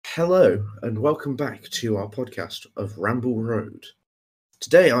Hello, and welcome back to our podcast of Ramble Road.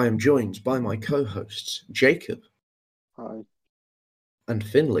 Today I am joined by my co hosts, Jacob Hi. and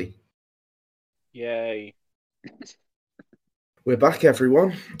Finley. Yay. We're back,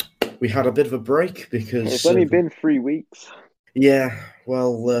 everyone. We had a bit of a break because. It's only been 3 weeks. Yeah,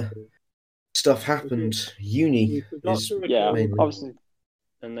 well, stuff happened. Uni We forgot is to record Yeah, mainly. obviously,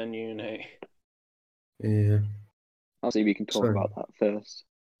 and then uni. Yeah, obviously we can talk So- about that first,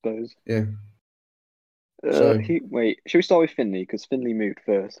 I suppose. yeah. So- Wait, should we start with Finley? Because Finley moved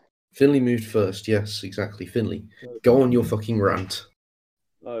first. Finley moved first. Yes, exactly. Finley, go on your fucking rant.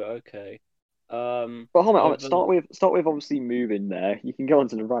 Oh, okay. But hold on, Over- start with obviously moving there. You can go on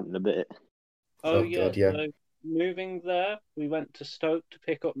to the rant in a bit. Oh, yeah, God, yeah. So moving there, we went to Stoke to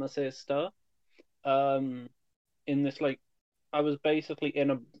pick up my sister. In this I was basically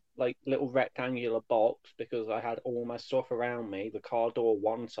in a little rectangular box because I had all my stuff around me, the car door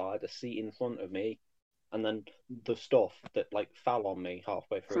one side, a seat in front of me, and then the stuff that fell on me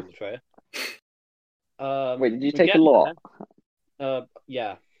halfway through the trip. Wait, did you we take a get lot? there.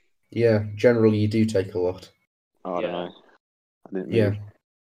 Yeah. Yeah, generally you do take a lot. Oh, I don't Yeah. know. I didn't Yeah.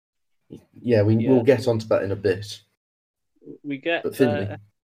 move. Yeah, we'll Yeah. get onto that in a bit. We get But Finley, there,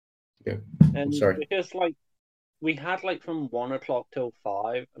 yeah. and sorry. because we had from 1 o'clock till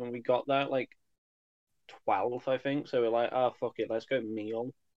 5, and we got there at 12, I think. So we're like, oh fuck it, let's go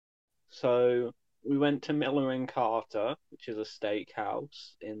meal. So we went to Miller and Carter, which is a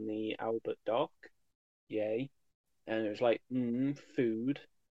steakhouse in the Albert Dock. Yay! And it was food.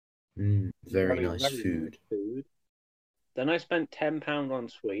 Very nice very food. nice food. Then I spent £10 on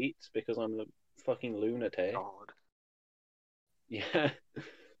sweets because I'm a fucking lunatic. God. Yeah.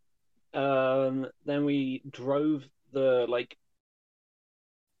 Then we drove the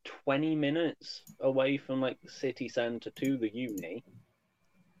 20 minutes away from the city centre to the uni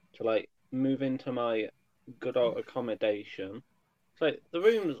to move into my good old accommodation. So the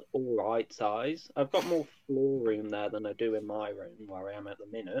room's all right size. I've got more floor room there than I do in my room where I am at the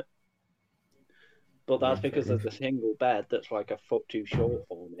minute. But that's Yeah, because fair there's a single bed that's a foot too short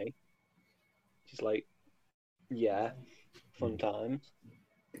for me. Just yeah, fun times.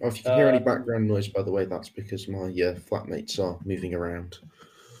 Oh, if you can hear any background noise, by the way, that's because my flatmates are moving around.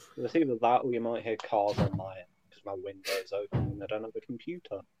 It's either that or you might hear cars on my end because my window is open and I don't have a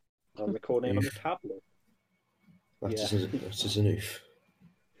computer. I'm recording on a Oof. tablet. That Yeah. is an oof.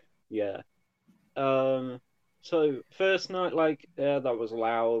 Yeah. So first night, that was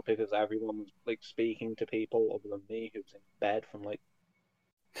loud because everyone was speaking to people other than me, who was in bed from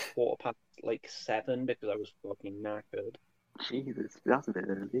 7:15 because I was fucking knackered. Jesus, that's a bit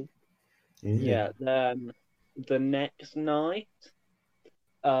early. Yeah. Then the next night,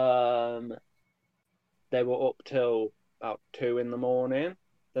 they were up till about 2 in the morning.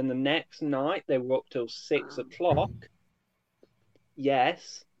 Then the next night they were up till 6 o'clock.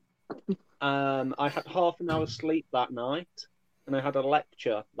 Yes. I had half an hour sleep that night, and I had a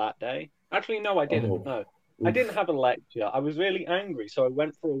lecture that day. Actually, no, I didn't. Oh. No, I didn't have a lecture. I was really angry, so I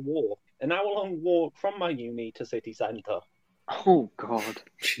went for a walk, an hour-long walk from my uni to city centre. Oh, God.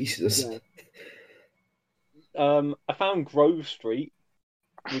 Jesus. Yeah. I found Grove Street,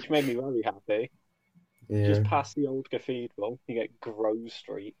 which made me very happy. Yeah. Just past the old cathedral, you get Grove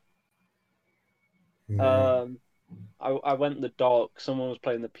Street. Yeah. I went the dock. Someone was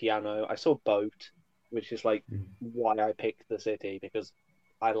playing the piano. I saw Boat, which is why I picked the city, because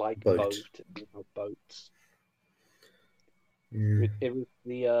I like Boat. boats. Yeah. It was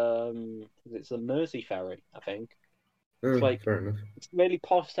it's the Mersey ferry, I think. Oh, It's fair enough. it's really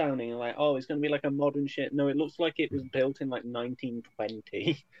posh sounding, and it's going to be a modern shit. No, it looks like it was built in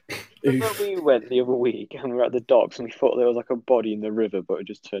 1920. Remember Oof. we went the other week and we were at the docks and we thought there was a body in the river, but it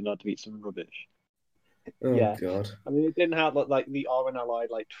just turned out to be some rubbish. Oh, Yeah. God. I mean, it didn't have the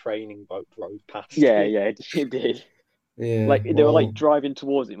RNLI training boat drove past. Yeah, it. it did. Yeah. They were driving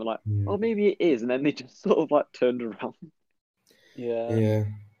towards it and we're like, oh, maybe it is, and then they just sort of turned around. Yeah. Yeah.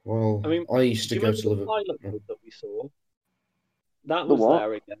 Well, I mean, I used do to you go remember to the Liverpool. pilot boat that we saw? That The was what?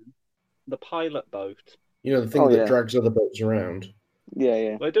 there again. The pilot boat. You know, the thing Oh, that yeah. drags other boats around.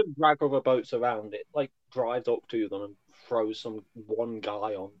 Yeah. Well, it didn't drag other boats around. It drives up to them and throws one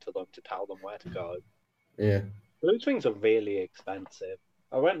guy onto them to tell them where to go. Yeah. Those things are really expensive.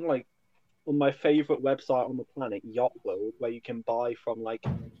 I went on my favourite website on the planet, Yacht World, where you can buy from a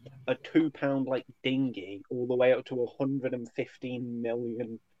 £2 dinghy all the way up to 115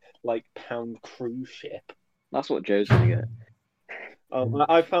 million pound cruise ship. That's what Joe's gonna get.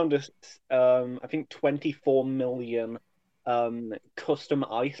 I found I think 24 million custom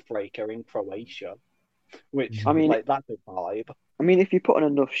icebreaker in Croatia which I mean- like that's a vibe. I mean, if you put on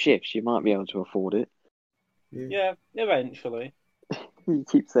enough shifts, you might be able to afford it. Yeah, eventually. You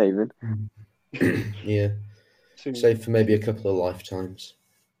keep saving. Yeah. Soon. Save for maybe a couple of lifetimes.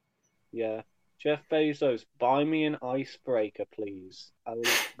 Yeah. Jeff Bezos, buy me an icebreaker, please. I would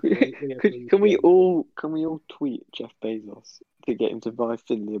greatly appreciate Can we it. all tweet Jeff Bezos to get him to buy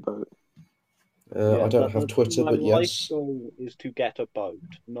Finley a boat? I don't have that's Twitter, my but life yes. goal is to get a boat,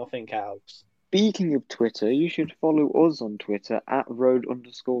 nothing else. Speaking of Twitter, you should follow us on Twitter at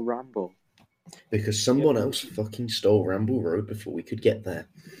 @road_ramble. Because someone Yeah. else fucking stole Ramble Road before we could get there.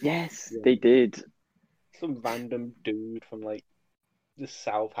 Yes, Yeah. they did. Some random dude from like the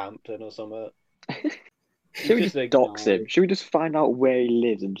Southampton or something. Should we Just just a dox guy. him? Should we just find out where he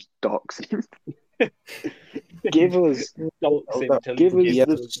lives and just dox him? Give us, Dox him till give he us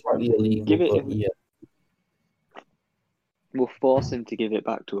gives the- us slightly something. illegal, give it but him- yeah. we'll force him to give it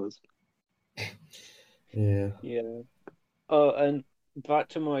back to us. Yeah. Yeah. Oh, and back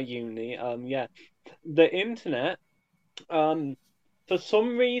to my uni. Yeah, the internet. For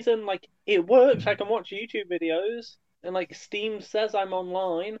some reason, like it works. I can watch YouTube videos, and like Steam says I'm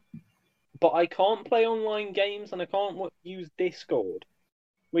online, but I can't play online games, and I can't use Discord,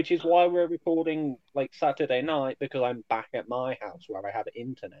 which is why we're recording like Saturday night because I'm back at my house where I have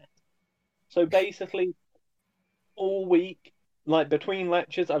internet. So basically, all week, like between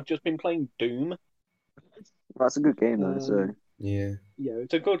lectures, I've just been playing Doom. That's a good game, though. So Yeah. Yeah,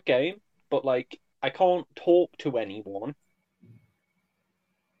 it's a good game, but like I can't talk to anyone,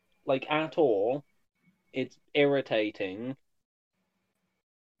 like at all. It's irritating.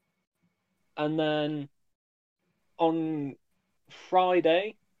 And then on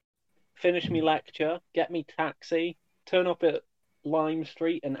Friday, finish me lecture, get me taxi, turn up at Lime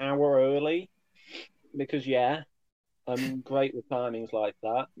Street an hour early, because yeah, I'm great with timings like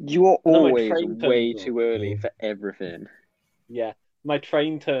that. you are And then my always train way turns too up. early Yeah. for everything. Yeah, my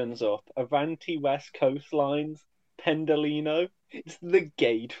train turns up. Avanti West Coast Lines, Pendolino. It's the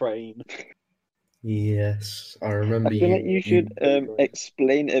gay train. Yes. I I remember feel like you should great.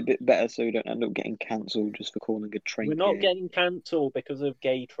 explain it a bit better so we don't end up getting cancelled just for calling a train We're not gay. getting cancelled because of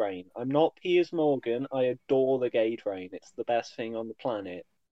Gay Train. I'm not Piers Morgan. I adore the Gay Train. It's the best thing on the planet.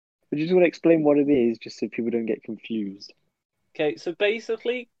 But you just want to explain what it is, just so people don't get confused. Okay, so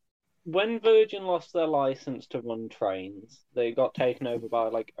basically, when Virgin lost their license to run trains, they got taken over by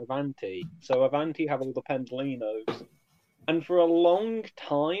like Avanti. So Avanti have all the Pendolinos, and for a long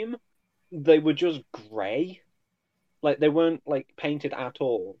time, they were just grey. Like they weren't like painted at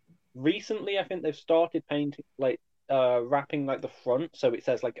all. Recently, I think they've started painting like wrapping like the front, so it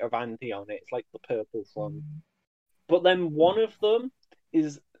says like Avanti on it. It's like the purple front. But then one of them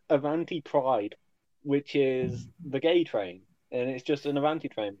is Avanti Pride, which is the gay train, and it's just an Avanti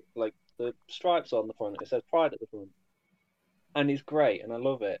train, like the stripes on the front. It says Pride at the front, and it's great, and I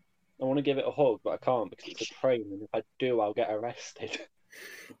love it. I want to give it a hug, but I can't because it's a train, and if I do, I'll get arrested.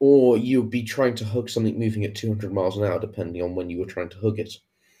 Or you'll be trying to hug something moving at 200 miles an hour, depending on when you were trying to hug it.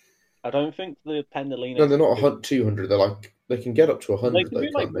 I don't think the Pendolino. No, they're not 200. They can get up to They 100, can though, do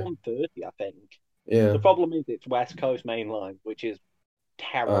like can't they? 130, I think. Yeah. The problem is it's West Coast Main Line, which is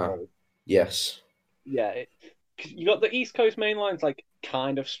terrible. Yes. Yeah, 'cause you got the East Coast Main Line's like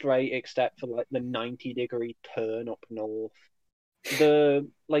kind of straight, except for like the 90-degree turn up north. The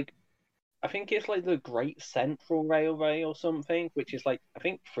like, I think it's like the Great Central Railway or something, which is like I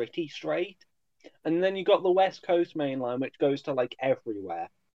think pretty straight. And then you got the West Coast Main Line, which goes to like everywhere.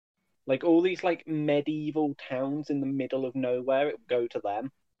 Like all these like medieval towns in the middle of nowhere, it would go to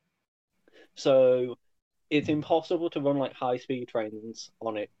them. So it's impossible to run like high speed trains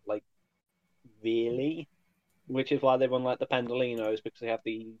on it, like really, which is why they run like the Pendolinos because they have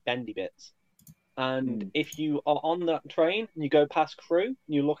the bendy bits. And if you are on that train and you go past Crewe, and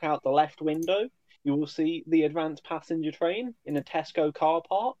you look out the left window, you will see the advanced passenger train in a Tesco car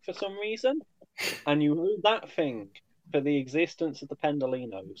park for some reason, and you know that thing for the existence of the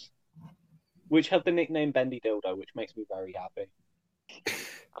Pendolinos, which have the nickname Bendy Dildo, which makes me very happy.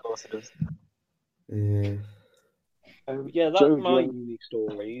 Of course it is. Yeah. Yeah, that's Joe, my Joe. uni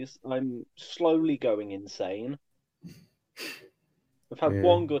stories. I'm slowly going insane. I've had Yeah.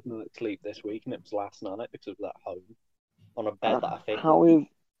 one good night's sleep this week, and it was last night because I was at home on a bed that I think.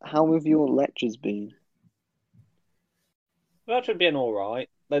 How have your lectures been? That should been all right.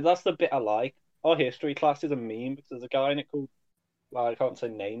 Like, that's the bit I like. Our history class is a meme because there's a guy in it called, well, I can't say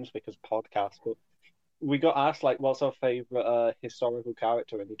names because podcast, but we got asked like, what's our favorite historical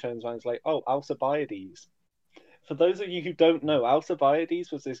character, and he turns around and is like, oh, Alcibiades. For those of you who don't know,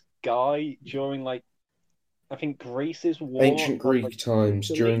 Alcibiades was this guy during like, I think Greece's war Ancient on, Greek like,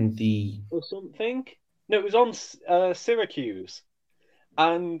 times Italy during the. or something. No, it was on Syracuse.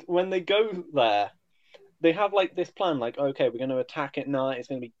 And when they go there, they have like this plan, like, okay, we're going to attack at night, it's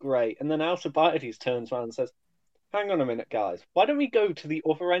going to be great. And then Alcibiades turns around and says, hang on a minute, guys, why don't we go to the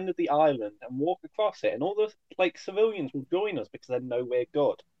other end of the island and walk across it, and all the like civilians will join us because they know we're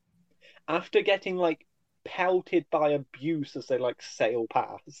good. After getting like pelted by abuse as they like sail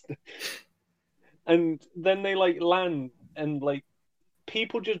past, and then they like land, and like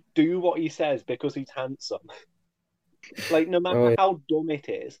people just do what he says because he's handsome, like no matter Oh, yeah. how dumb it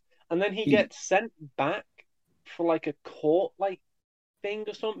is. And then he gets sent back for like a court like thing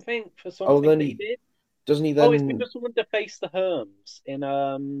or something for something then that he he did. doesn't he Oh, it's then because someone defaced the Herms in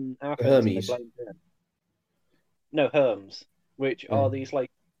Athens, and they Hermes? blamed him. No, Herms, which are Mm. these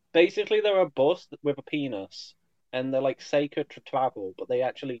like basically they're a bus with a penis, and they're like sacred to travel, but they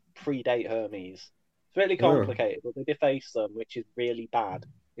actually predate Hermes. It's really Oh. complicated, but they deface them, which is really bad,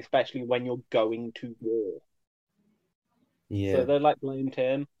 especially when you're going to war. Yeah. So they like blamed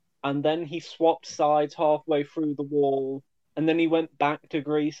him, and then he swapped sides halfway through the wall, and then he went back to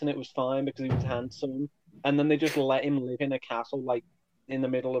Greece, and it was fine because he was handsome. And then they just let him live in a castle, like in the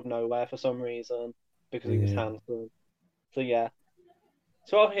middle of nowhere for some reason because he was Yeah. handsome. So yeah,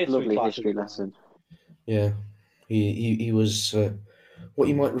 so our history Lovely class history is lesson. Yeah. He was what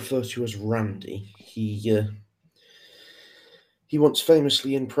you might refer to as Randy. He once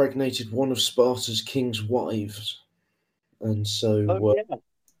famously impregnated one of Sparta's king's wives, and so Oh yeah,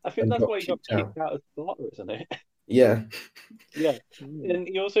 I think and that's got why he got kicked out. kicked out of Sparta, isn't it? Yeah. Yeah, and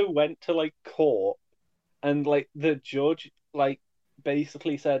he also went to like court, and like the judge like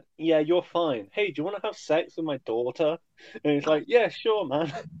basically said, "Yeah, you're fine. Hey, do you want to have sex with my daughter?" And he's like, "Yeah, sure,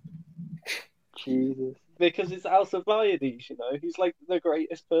 man." Jesus. Because it's Alcibiades, you know, he's like the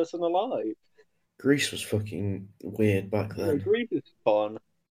greatest person alive. Greece was fucking weird back Yeah, then. Greece is fun.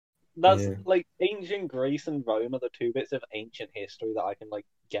 That's Yeah. like ancient Greece and Rome are the two bits of ancient history that I can like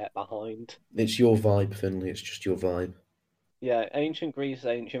get behind. It's your vibe, Finley. It's just your vibe. Yeah, ancient Greece,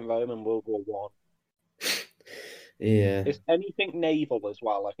 ancient Rome, and World War One. Yeah. It's anything naval as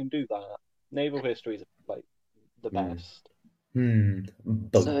well. I can do that. Naval history is like the best.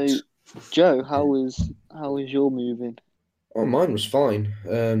 Boat. So, Joe, how was your moving? Oh, mine was fine.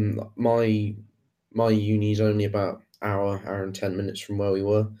 My uni's only about hour and 10 minutes from where we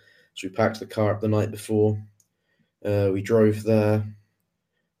were, so we packed the car up the night before. We drove there.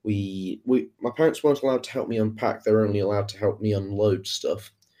 My parents weren't allowed to help me unpack. They were only allowed to help me unload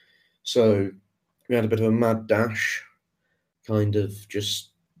stuff. So we had a bit of a mad dash, kind of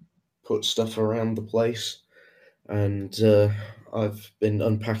just put stuff around the place, and I've been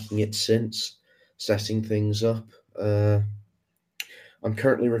unpacking it since, setting things up. I'm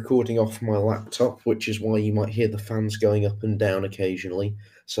currently recording off my laptop, which is why you might hear the fans going up and down occasionally.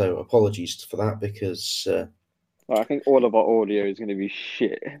 So apologies for that, because Well, I think all of our audio is going to be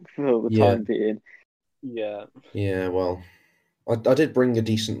shit for the Yeah. time being. Yeah. yeah, well, I did bring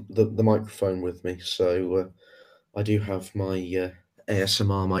the microphone with me, so I do have my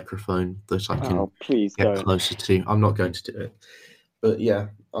ASMR microphone that I can Oh, please get don't. closer to. I'm not going to do it, but yeah,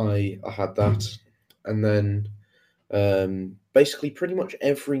 I had that, and then basically pretty much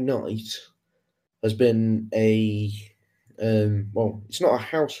every night has been well, it's not a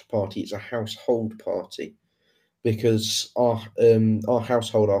house party, it's a household party, because our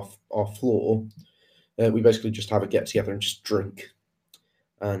household, our floor, we basically just have a get together and just drink,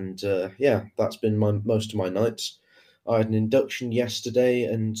 and yeah, that's been most of my nights. I had an induction yesterday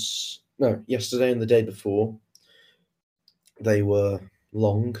and the day before. They were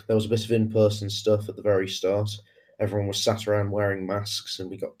long. There was a bit of in-person stuff at the very start. Everyone was sat around wearing masks, and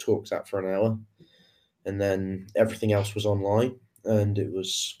we got talked at for an hour. And then everything else was online, and it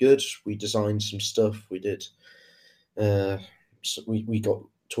was good. We designed some stuff. We did. So we got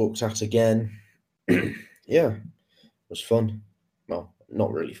talked at again. Yeah, it was fun. Well,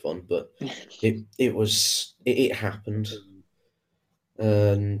 not really fun, but it happened.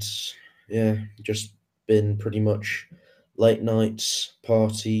 And yeah, just been pretty much late nights,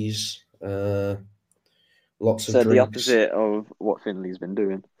 parties, lots of So the drinks. opposite of what Finley's been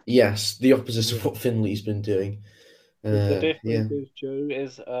doing. Yes, the opposite of what Finley's been doing. The difference Yeah, is Joe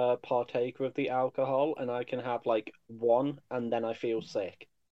is a partaker of the alcohol, and I can have like one, and then I feel sick.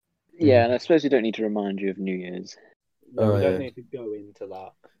 Yeah, and I suppose we don't need to remind you of New Year's. No, Oh, we don't yeah. need to go into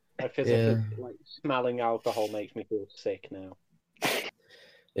that. I physically like smelling alcohol makes me feel sick now.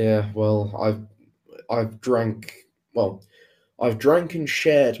 Yeah. Well, I've drank. Well, I've drank and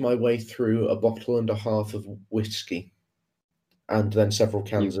shared my way through a bottle and a half of whiskey, and then several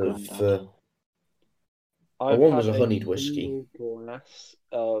cans You of. granddad. I've one had was a a honeyed whiskey. single glass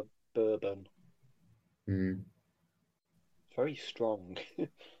of bourbon. Mm, Very strong.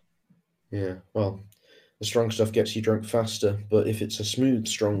 yeah, well, the strong stuff gets you drunk faster, but if it's a smooth,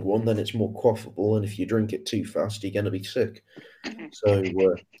 strong one, then it's more quaffable, and if you drink it too fast, you're going to be sick. So,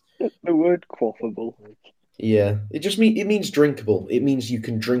 The word quaffable. yeah, it means drinkable. It means you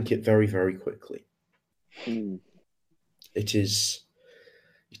can drink it very, very quickly. Mm. It is,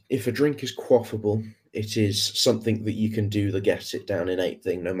 if a drink is quaffable, it is something that you can do the get it down in eight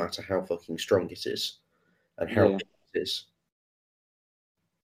thing, no matter how fucking strong it is and how Yeah. big it is.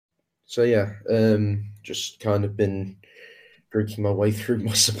 So yeah, just kind of been drinking my way through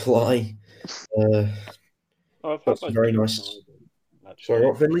my supply. Uh, I've got had some like very two nice. ciders, Sorry, actually.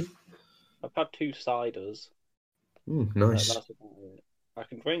 what, Finley? I've had 2 ciders. Nice. That's about it. I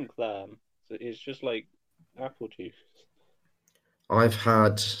can drink them. So it's just like apple juice. I've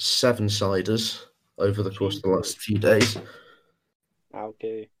had 7 ciders over the course of the last few days.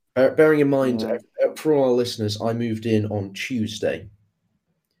 Okay. Bearing in mind, Yeah. for all our listeners, I moved in on Tuesday,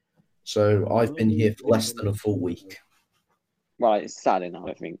 so I've been here for less than a full week. Well, it's Saturday night,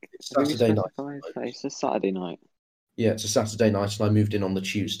 I think. It's Have we Saturday night. specified that it's a Saturday night? Yeah, it's a Saturday night, and I moved in on the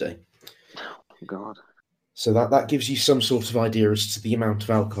Tuesday. Oh, God. So that gives you some sort of idea as to the amount of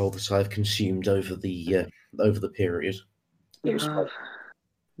alcohol that I've consumed over the period. It was quite.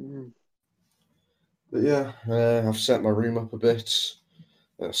 Mm. But yeah, I've set my room up a bit.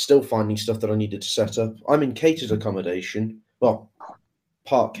 Still finding stuff that I needed to set up. I'm in catered accommodation. Well,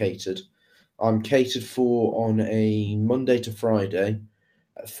 part catered. I'm catered for on a Monday to Friday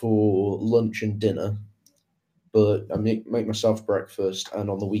for lunch and dinner. But I make myself breakfast, and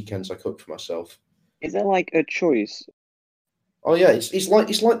on the weekends I cook for myself. Is there like a choice? Oh yeah, it's like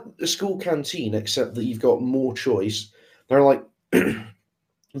a school canteen, except that you've got more choice. They're like the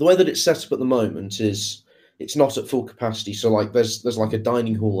way that it's set up at the moment is it's not at full capacity. So like there's like a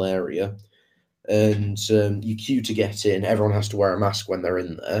dining hall area, and you queue to get in. Everyone has to wear a mask when they're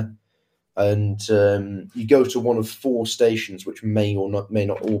in there, and you go to one of 4 stations which may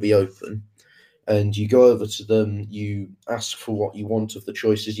not all be open. And you go over to them, you ask for what you want of the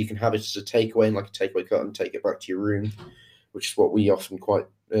choices. You can have it as a takeaway, and like a takeaway cut, and take it back to your room, which is what we often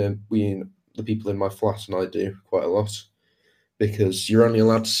the people in my flat and I do quite a lot, because you're only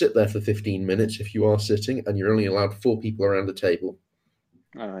allowed to sit there for 15 minutes if you are sitting, and you're only allowed 4 people around the table.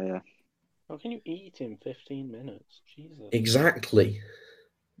 Oh, yeah. How can you eat in 15 minutes? Jesus. Exactly.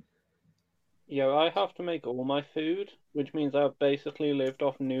 Yeah, I have to make all my food, which means I've basically lived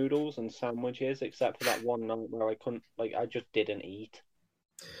off noodles and sandwiches, except for that one night where I couldn't, I just didn't eat.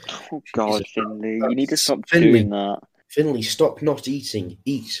 Oh, God, Jesus, Finley. You need to stop Finley. doing that. Finley, stop not eating.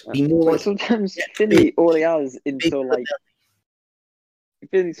 Eat. Be more But like. sometimes Yeah, Finley, all he has until big-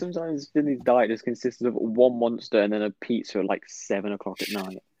 like. Sometimes Finley's diet just consists of one monster and then a pizza at like 7 o'clock at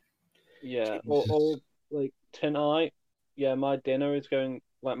night. Yeah, or like tonight, yeah, my dinner is going,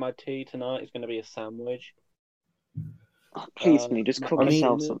 like my tea tonight is going to be a sandwich. Oh, please, Finley, just cook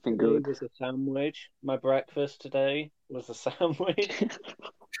yourself dinner something today good. was a sandwich. My breakfast today was a sandwich.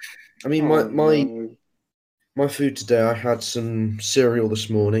 I mean, no. my food today. I had some cereal this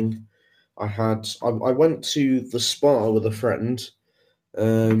morning. I went to the spa with a friend,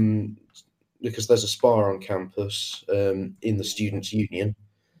 because there's a spa on campus, in the students' union,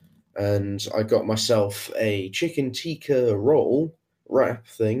 and I got myself a chicken tikka roll wrap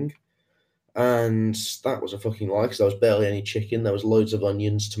thing, and that was a fucking lie because there was barely any chicken. There was loads of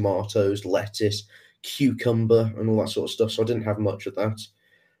onions, tomatoes, lettuce, cucumber, and all that sort of stuff. So I didn't have much of that.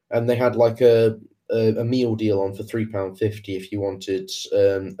 And they had like a meal deal on for £3.50 if you wanted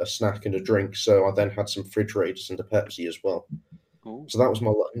a snack and a drink. So I then had some fridge raiders and a Pepsi as well. Oh. So that was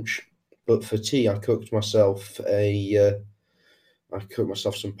my lunch. But for tea, I cooked myself some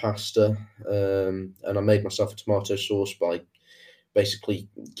pasta, and I made myself a tomato sauce by basically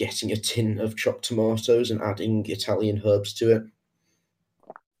getting a tin of chopped tomatoes and adding Italian herbs to it.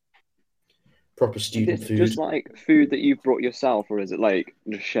 Proper student Is it food. just like food that you've brought yourself, or is it like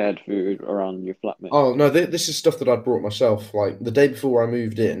just shared food around your flatmate? Oh no, this is stuff that I'd brought myself. Like the day before I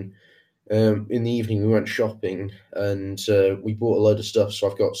moved in the evening we went shopping, and we bought a load of stuff. So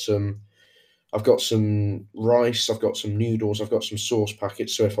I've got some rice, I've got some noodles, I've got some sauce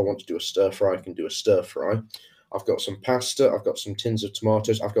packets. So if I want to do a stir fry, I can do a stir fry. I've got some pasta, I've got some tins of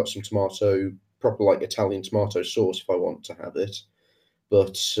tomatoes, I've got some proper like Italian tomato sauce if I want to have it.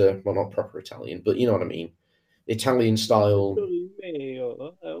 But well, not proper Italian, but you know what I mean. Italian style.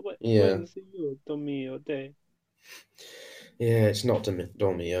 Yeah. Yeah, it's not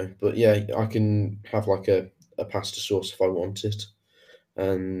Domio, but yeah, I can have like a pasta sauce if I want it.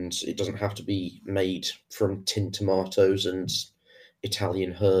 And it doesn't have to be made from tinned tomatoes and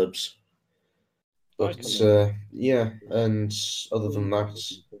Italian herbs. But Cycling. yeah, and other than that,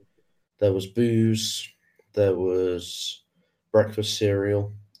 there was booze, there was breakfast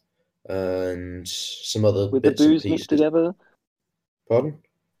cereal, and some other With the bits and booze mixed pieces. together? Pardon?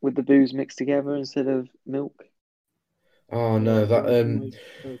 With the booze mixed together instead of milk? Oh no, that's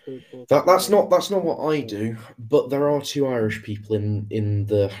not what I do. But there are two Irish people in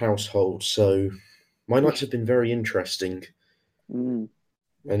the household, so my nights have been very interesting. Mm.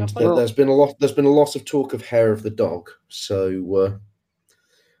 We And have like Well, there's been a lot of talk of hair of the dog. So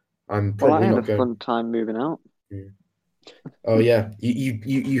I'm well, I probably had a not going. fun time moving out. Oh yeah,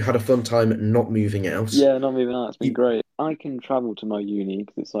 you had a fun time not moving out. Yeah, not moving out. It's been You, great. I can travel to my uni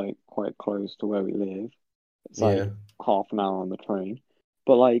because it's like quite close to where we live. It's like yeah, half an hour on the train.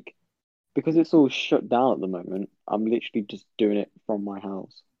 But like because it's all shut down at the moment, I'm literally just doing it from my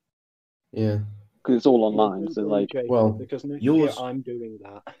house yeah. because it's all well online. done So for you, like, Jacob, Well, because next year yours. I'm doing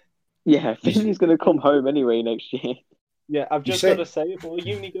that. yeah, You, Finley's gonna come home anyway next year. Yeah, I've you just got to say say, before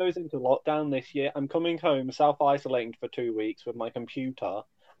uni goes into lockdown this year, I'm coming home self-isolating for 2 weeks with my computer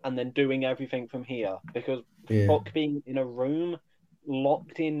and then doing everything from here because yeah, fuck being in a room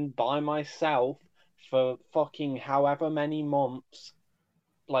locked in by myself for fucking however many months,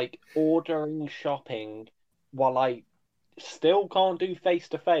 like ordering shopping while I still can't do face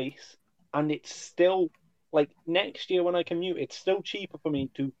to face, and it's still like next year when I commute, it's still cheaper for me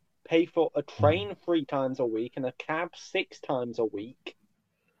to pay for a train 3 times a week and a cab 6 times a week.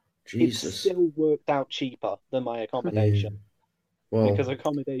 It's Jesus. still worked out cheaper than my Yeah. accommodation Well, because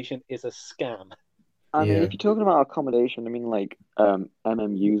accommodation is a scam. I mean, yeah. if you're talking about accommodation, I mean like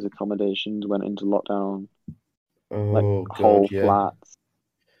MMU's accommodations went into lockdown, like Oh whole God, yeah. flats.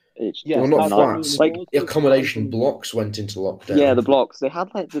 It's Yeah, Well, just not that's what I not mean. flats. If like yours was Accommodation surprisingly good, blocks went into yeah, the lockdown, blocks. They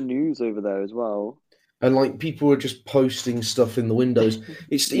had like the news over there as well. and like people were just posting stuff in the windows.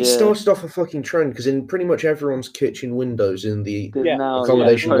 It Yeah, started off a fucking trend because in pretty much everyone's kitchen windows in the there's yeah, now accommodation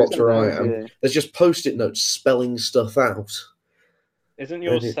everyone blocks said post-it where I notes. nude. am, Yeah, there's just post-it notes spelling stuff out, Isn't and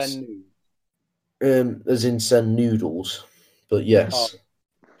yours it's send nude? as in send noodles, but Oh, yes,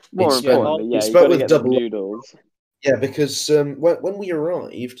 more yeah, importantly, it's yeah, you got spelled to with get them double. noodles. Yeah, because when we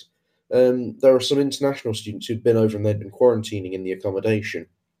arrived, there were some international students who'd been over and they'd been quarantining in the accommodation,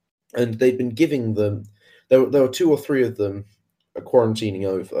 and they'd been giving them. There were two or three of them quarantining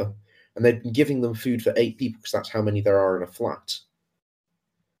over, and they'd been giving them food for 8 people because that's how many there are in a flat.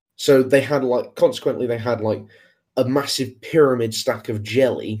 So they had consequently they had like a massive pyramid stack of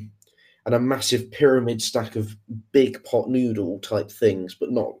jelly and a massive pyramid stack of big pot noodle type things,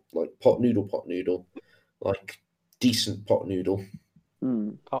 but not like pot noodle, like decent pot noodle.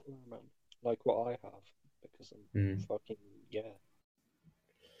 Mm. pot ramen, like what I have, because I'm Mm, fucking yeah.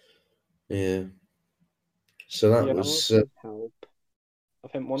 yeah. So that Yeah, ours was does help. I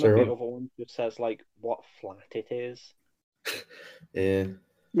think one of sorry. the What? other ones just says like what flat it is. Yeah,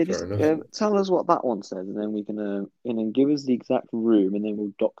 Yeah, fair just enough. tell us what that one says, and then we can and then give us the exact room, and then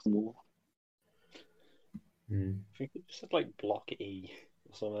we'll dock them all. Mm, I think it just said like block E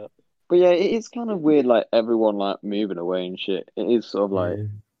or something. But yeah, it is kind of weird, like everyone like moving away and shit. It is sort of like yeah,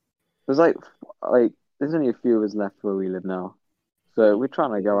 there's like there's only a few of us left where we live now, so we're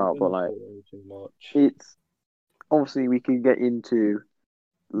trying to Yeah, go I'm out, but gonna like go way too much. it's obviously we could get into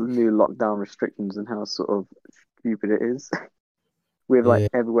new lockdown restrictions and how sort of stupid it is with like yeah,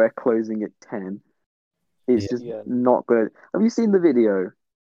 everywhere closing at 10. It's yeah. just Yeah, not good. Have you seen the video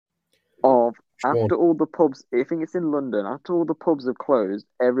of Which one? after all the pubs? I think it's in London. After all the pubs have closed,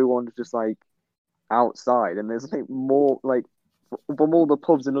 everyone's just like outside, and there's like more like from all the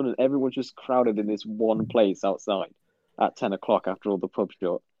pubs in London, everyone's just crowded in this one place outside at 10 o'clock after all the pubs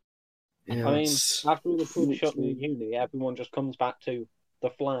shut. Yeah, I mean, that's after all the pubs shut near Literally. uni, everyone just comes back to the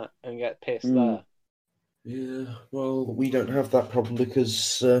flat and get pissed Mm, there. yeah. Well, we don't have that problem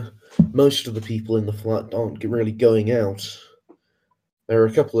because most of the people in the flat aren't really going out. There are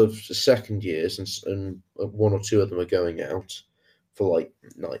a couple of second years, and one or two of them are going out for like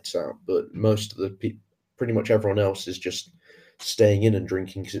nights out, but most of the pretty much everyone else is just staying in and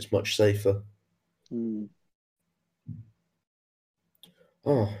drinking because it's much safer. mm.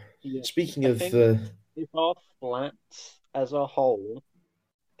 Oh, Yeah, speaking I of, think if our flats as a whole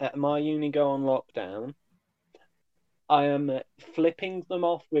at my uni go on lockdown, I am flipping them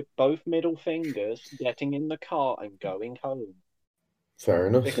off with both middle fingers, getting in the car and going home. fair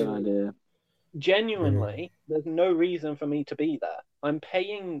enough. Good Because idea. Yeah, genuinely, there's no reason for me to be there. I'm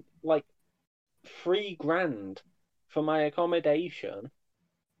paying like 3 grand for my accommodation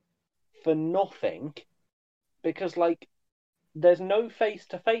for nothing because like there's no face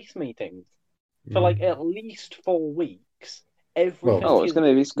to face meetings for yeah, like at least 4 weeks. Everything. Oh, it's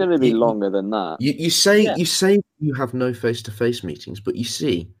gonna be you- longer than that. You say Yeah. you have no face-to-face meetings, but you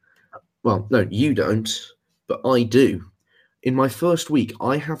see, well, no, you don't, but I do. In my first week,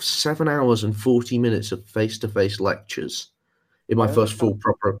 I have 7 hours and 40 minutes of face-to-face lectures in my I only first full have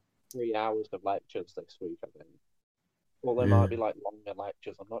proper. 3 hours of lectures this week, I think. Or they Yeah. might be like longer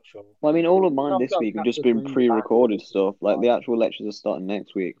lectures. I'm not sure. Well, I mean, all of mine I've this got week have to just been bring the pre-recorded band. stuff. Like the actual lectures are starting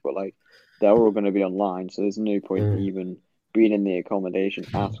next week, but like they're all going to be online, so there's no point Mm. even being in the accommodation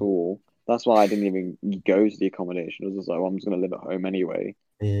at all. That's why I didn't even go to the accommodation. I was just like, well, I'm just going to live at home anyway.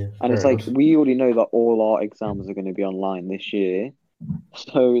 Yeah, And it's fair like enough. we already know that all our exams are going to be online this year,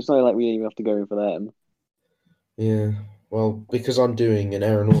 so it's not like we even have to go in for them. Yeah, well, because I'm doing an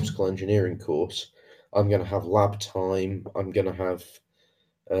aeronautical engineering course, I'm going to have lab time. I'm going to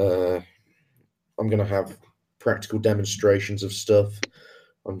have practical demonstrations of stuff.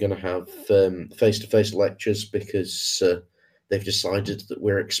 I'm going to have face-to-face lectures because they've decided that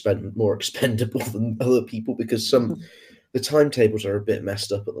we're more expendable than other people because the timetables are a bit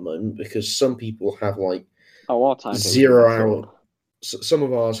messed up at the moment because some people have like Oh, our timetable 0 is hour. messed up. Some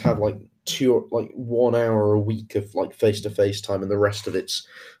of ours have like 1 hour a week of like face-to-face time, and the rest of it's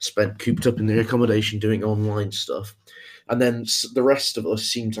spent cooped up in the accommodation doing online stuff. And then the rest of us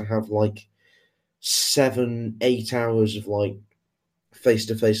seem to have like 7-8 hours of like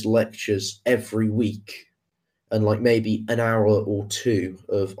face-to-face lectures every week, and like maybe an hour or two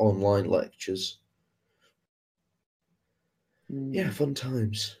of online lectures. Yeah, fun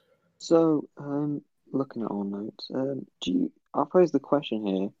times. So, looking at our notes, I'll pose the question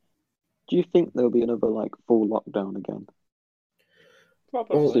here. Do you think there'll be another like full lockdown again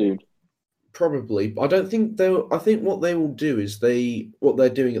Probably. soon? Probably. I don't think they'll. I think what they will do is what they're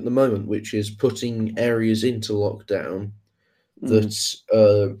doing at the moment, which is putting areas into lockdown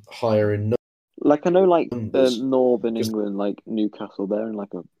that higher in Like I know, like numbers. northern 'Cause- England, like Newcastle, they're in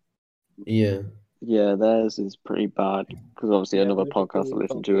like a Yeah, theirs is pretty bad because obviously Yeah, another Liverpool podcast I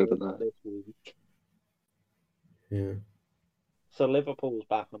listen got to over warned there. this week. yeah. So Liverpool's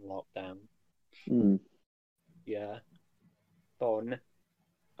back on lockdown. Mm. Yeah. Fun.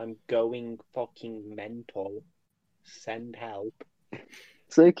 I'm going fucking mental. Send help.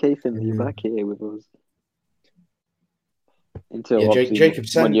 It's okay, Finley, you're Yeah. back here with us until Yeah, obviously Jacob,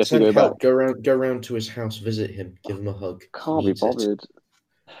 when you send have to go help. back. Go round to his house, visit him, give him a hug. Can't He be needs it. bothered.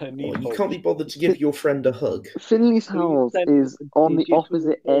 I need You help. can't be bothered to give your friend a hug. Finley's Please house send is a on the digital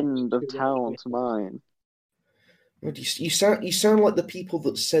opposite voice end of to town to Twitter. mine. Well, you sound like the people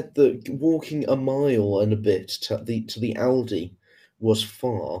that said that walking a mile and a bit to the Aldi was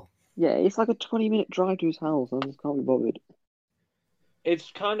far. Yeah, it's like a 20-minute drive to his house. I just can't be bothered.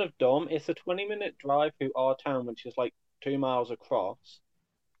 It's kind of dumb. It's a 20-minute drive through our town, which is like 2 miles across.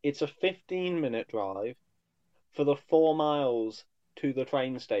 It's a 15-minute drive for the 4 miles to the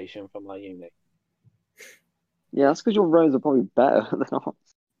train station from my uni. Yeah, that's because your roads are probably better than ours.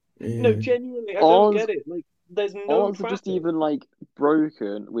 No, Yeah. genuinely, I don't Ours- get it. Like, there's no Ours are just traffic. even like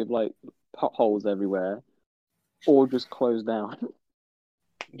broken with like potholes everywhere, or just closed down.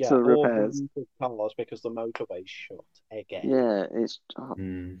 Yeah, to or repairs. rented cars because the motorway's shut again. Yeah, it's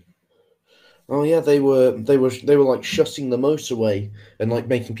Oh yeah, they were like shutting the motorway and like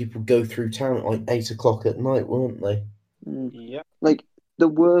making people go through town at like 8 o'clock at night, weren't they? Yep. like the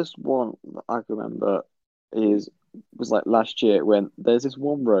worst one that I can remember was like last year when there's this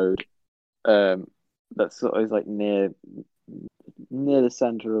one road that sort of is like near the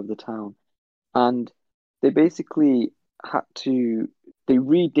center of the town, and they basically they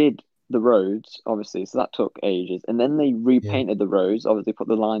redid the roads, obviously, so that took ages, and then they repainted the roads, obviously put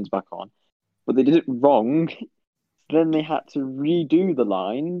the lines back on, but they did it wrong. Then they had to redo the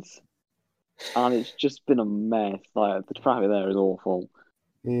lines, and it's just been a mess. Like the traffic there is awful.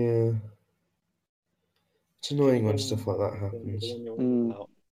 Yeah. It's annoying when stuff like that happens. The one you're on about.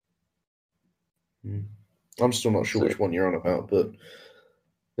 I'm still not sure which one you're on about, but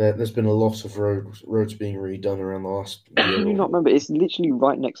there's been a lot of roads being redone around the last year. Do you not remember? It's literally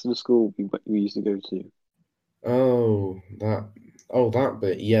right next to the school we used to go to. Oh, that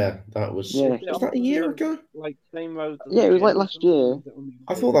bit. Yeah, that was. Yeah. Was that a year ago? Like same road. Yeah, it was like last year.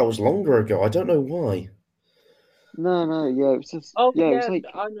 I thought that was longer ago. I don't know why. No, yeah, it was just. Oh yeah, yeah, it was like.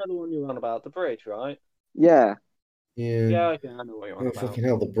 I know the one you're on about, the bridge, right? Yeah. Yeah. Yeah, okay, I know what you're on Oh, about. fucking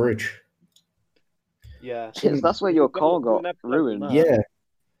hell, the bridge. Yeah. Yes, that's where your car got ruined. Yeah.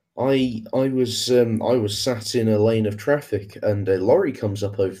 I was sat in a lane of traffic and a lorry comes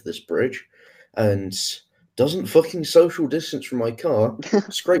up over this bridge and doesn't fucking social distance from my car,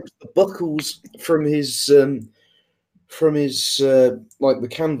 scrapes the buckles from his like the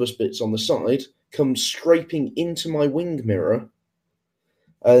canvas bits on the side, come scraping into my wing mirror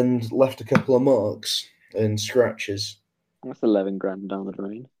and left a couple of marks and scratches. That's 11 grand down the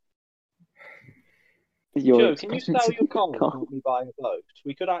drain. Joe, can you sell your car and help me buy a boat?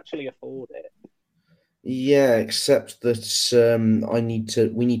 We could actually afford it. Yeah, except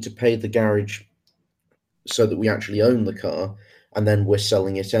that we need to pay the garage so that we actually own the car, and then we're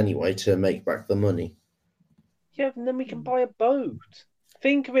selling it anyway to make back the money. Yeah, and then we can buy a boat.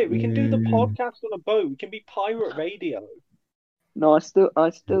 Think of it, we can do the podcast on a boat. We can be pirate radio. No, I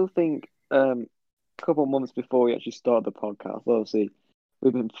still think a couple of months before we actually started the podcast, obviously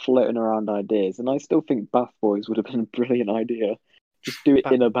we've been floating around ideas, and I still think Bath Boys would have been a brilliant idea. Just do it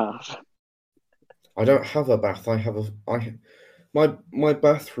in a bath. I don't have a bath. My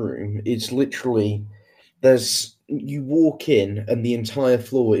bathroom is literally you walk in and the entire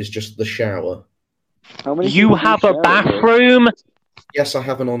floor is just the shower. How many You people do have share a it with? bathroom? Yes, I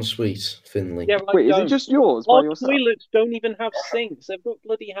have an ensuite, Finley. Yeah, I Wait, is don't. it just yours by Our yourself? toilets don't even have sinks. They've got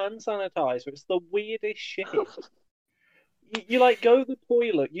bloody hand sanitizer. It's the weirdest shit. You like go to the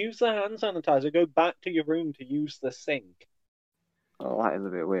toilet, use the hand sanitizer, go back to your room to use the sink. Oh, that is a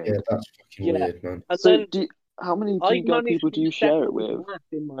bit weird. Yeah, that's fucking Yeah. weird, man. And So, then how many I people managed do to you step share on it the with? glass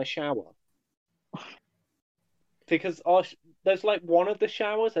in my shower. Because there's like one of the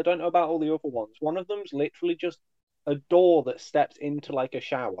showers, I don't know about all the other ones. One of them's literally just a door that steps into like a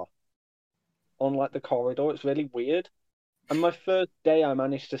shower on like the corridor. It's really weird. And my first day, I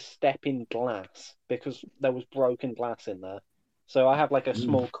managed to step in glass because there was broken glass in there. So I have like a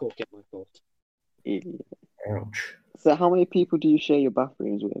small cook in my foot. Idiot. Ouch. So, how many people do you share your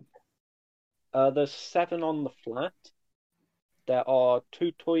bathrooms with? There's 7 on the flat. There are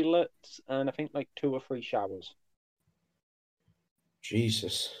 2 toilets and I think like 2 or 3 showers.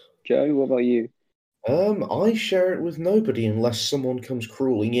 Jesus. Joe, what about you? I share it with nobody unless someone comes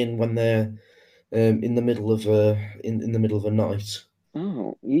crawling in when they're in the middle of in the middle of a night.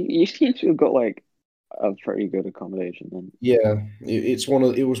 Oh, you seem to have got like a pretty good accommodation then. Yeah, it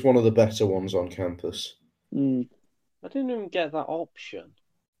was one of the better ones on campus. Mm. I didn't even get that option.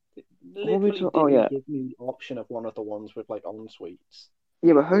 It What we literally talk- didn't oh, yeah. give me the option of one of the ones with like en suites.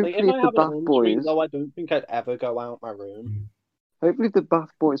 Yeah, but Like hopefully if if I the have an Bath en Boys, suite though, I don't think I'd ever go out my room. hopefully if the Bath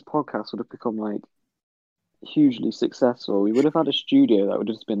Boys podcast would have become like hugely successful, we would have had a studio that would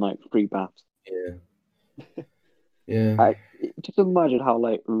have just been like free baths. Yeah. Yeah. Just imagine how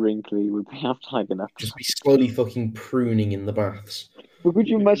like wrinkly we would be after like an episode. Just be slowly fucking pruning in the baths. But could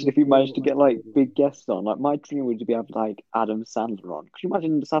you imagine if we managed to get like big guests on? Like my dream would be to have like Adam Sandler on. Could you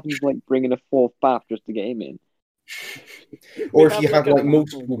imagine just having to like bring in a 4th bath just to get him in? Or We if you have, had like, like a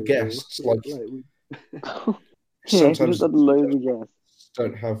multiple bathroom guests, rule. like Yeah, we sometimes just had loads of guests.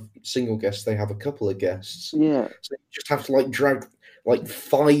 don't have single guests, they have a couple of guests. Yeah, So you just have to like drag like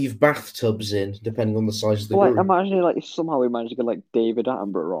 5 bathtubs in, depending on the size of the like group. imagine like if somehow we managed to get like David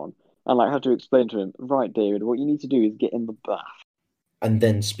Attenborough on and like had to explain to him, right, David, what you need to do is get in the bath And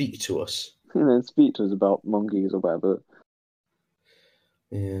then speak to us. and then speak to us about monkeys or whatever.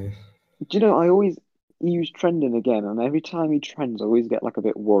 Yeah. Do you know I always use trending again, and every time he trends, I always get like a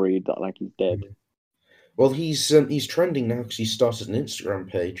bit worried that like he's dead. Well, he's trending now because he started an Instagram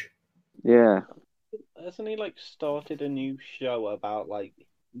page. Yeah. Hasn't he like started a new show about like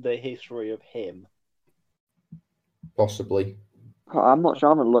the history of him? Possibly. I'm not sure.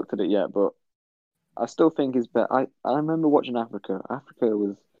 I haven't looked at it yet, but I still think it's better. I remember watching Africa. Africa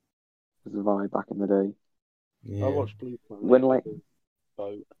was a vibe back in the day. Yeah. I watched Blue Planet. When, like- with the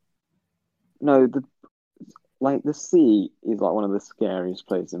boat. No, the sea is like one of the scariest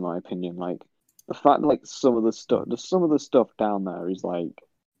places in my opinion. Like the fact, like some of the stuff down there is like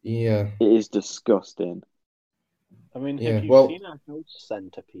Yeah. it is disgusting. I mean, Yeah, have you well- seen a house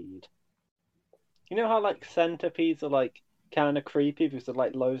centipede? You know how like centipedes are like kind of creepy because they're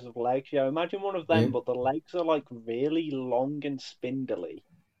like loads of legs? Yeah, imagine one of them, Yeah. but the legs are like really long and spindly.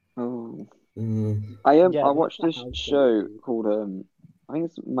 Oh, Mm. I Yeah, watched that's this a house show centipede. called I think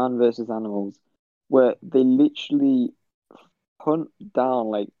it's Man versus Animals, where they literally hunt down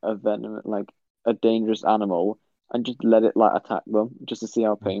like a dangerous animal and just let it like attack them just to see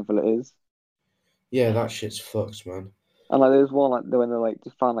how painful it is. Yeah, that shit's fucked, man. And like there's one like when they like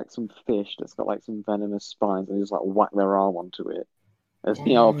found like some fish that's got like some venomous spines and they just like whack their arm onto it and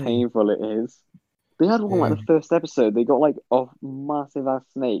see how Why? painful it is. They had one like the first episode. They got like a massive ass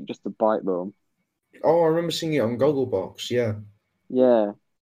snake just to bite them. Oh, I remember seeing it on Gogglebox. Yeah. Yeah.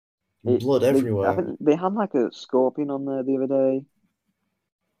 Blood I everywhere. think they had like a scorpion on there the other day.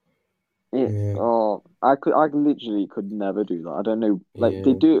 Yeah. Oh, I literally could never do that. I don't know. Like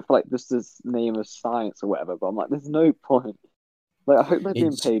they Yeah. do it for like just this name of science or whatever, but I'm like, there's no point. Like I hope they're being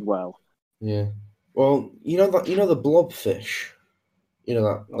It's- paid well. Yeah. Well, you know the blobfish. You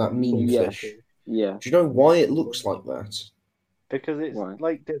know that Oh, meme Yeah, fish. yeah. Do you know why it looks like that? because it's Why?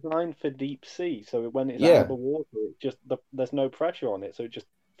 like designed for deep sea, so when it's out of Yeah. the water, there's no pressure on it, so it just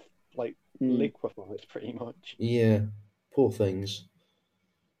like Mm. liquefies pretty much. Yeah. Poor things.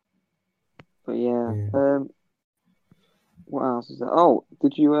 But yeah. Yeah. What else is there? Oh,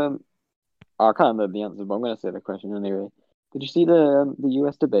 did you I can't remember the answer, but I'm gonna say the question anyway. Did you see the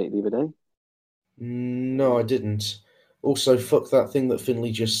US debate the other day? No, I didn't. Also, fuck that thing that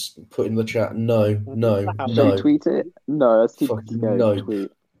Finley just put in the chat. No, I think the no, House Should he no. tweet it? No, that's too Fucking scary to nope.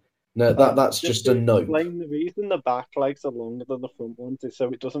 tweet. No, that's Just just a to nope. explain the reason the back legs are longer than the front ones is so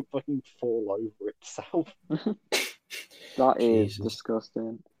it doesn't fucking fall over itself. That is Jesus.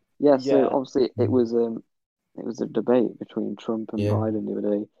 disgusting. Yeah, so Yeah, obviously it was a debate between Trump and Yeah. Biden the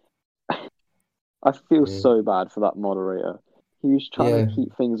other day. I feel Yeah. so bad for that moderator. He was trying Yeah. to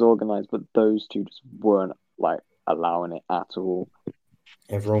keep things organized, but those two just weren't like allowing it at all.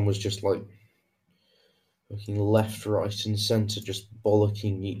 Everyone was just like looking left, right, and centre, just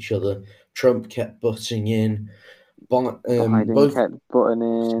bollocking each other. Trump kept butting in, but Biden both. kept butting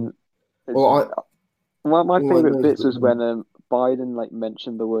in. It's, Well, I one of my all I favorite know is bits that was when Biden like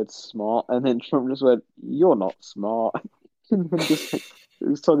mentioned the word smart, and then Trump just went, "You're not smart," and then just like it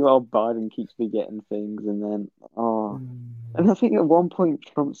was talking about how Biden keeps forgetting things, and then and I think at one point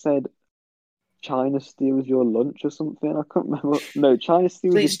Trump said, "China steals your lunch" or something. I can't remember. No, China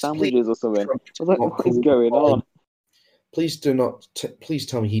steals your please, sandwiches or something. Trump I was did like, not "What is call going on?" Biden. Please do not. Please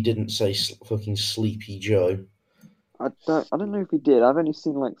tell me he didn't say fucking Sleepy Joe. I don't know if he did. I've only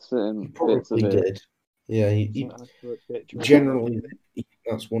seen like He certain bits of probably it. did. Yeah, it's an accurate picture of how it generally is.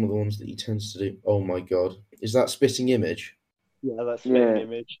 that's one of the ones that he tends to do. Oh my god, is that spitting image? Yeah, that's fitting Yeah,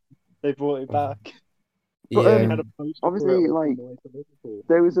 image. They brought it back. but They Yeah, had a poster for it obviously, all on like the way to Liverpool.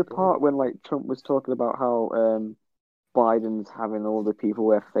 there was It's a great. part when like Trump was talking about how Biden's having all the people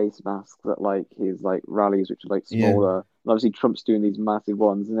wear face masks at like his like rallies, which are like yeah. smaller. And obviously, Trump's doing these massive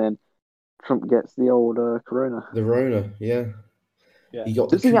ones, and then Trump gets the old Corona. The Rona, yeah. Yeah. He got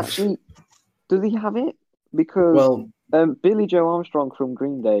the Does he coof. actually? Does he have it? Because Well, Billy Joe Armstrong from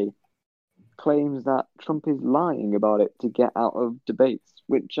Green Day claims that Trump is lying about it to get out of debates.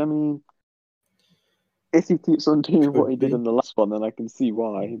 Which I mean, if he keeps on doing what could he did be. in the last one, then I can see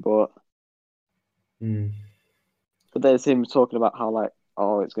why. Hmm. But there's him talking about how like,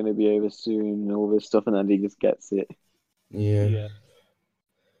 oh, it's going to be over soon and all this stuff, and then he just gets it. Yeah. Yeah.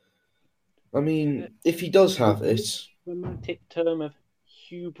 I mean, if he does The have it, romantic term of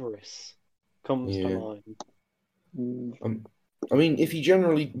hubris comes to yeah. mind. I mean, if he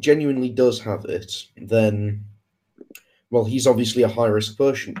genuinely does have it, then well, he's obviously a high risk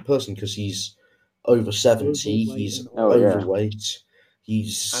person because he's over 70. Overweight He's and Oh old. yeah. overweight.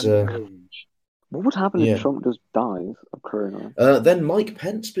 He's And orange. What would happen if yeah. Trump just dies of corona? Then Mike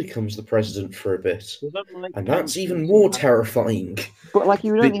Pence becomes the president for a bit, Doesn't Mike and Pence that's even also more have terrifying. But like,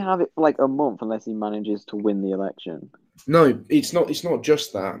 he would only Be- have it for like a month unless he manages to win the election. no, it's not. It's not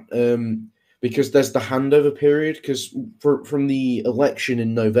just that. Because there's the handover period. Because from the election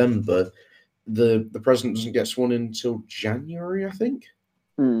in November, the president doesn't get sworn in until January, I think.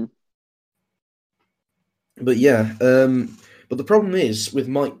 Mm. But yeah, but the problem is with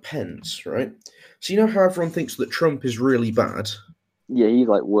Mike Pence, right? So you know how everyone thinks that Trump is really bad. Yeah, he's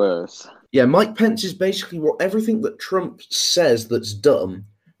like worse. Yeah, Mike Pence is basically what everything that Trump says that's dumb,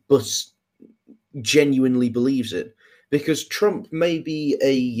 but genuinely believes it. Because Trump may be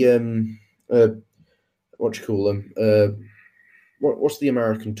what do you call them? What's the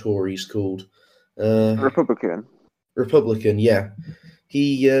American Tories called? Republican. Republican. Yeah,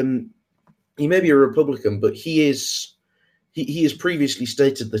 he may be a Republican, but he has previously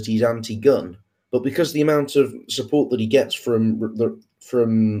stated that he's anti-gun. But because the amount of support that he gets from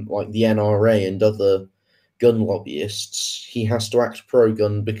like the NRA and other gun lobbyists, he has to act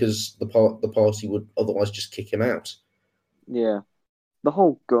pro-gun because the party would otherwise just kick him out. Yeah, the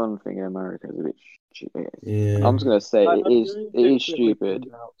whole gun thing in America is a bit shit. Yeah. I'm just gonna say I'm it going is to quickly stupid.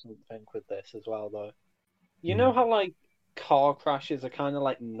 point out something with this as well, though. You know how like car crashes are kind of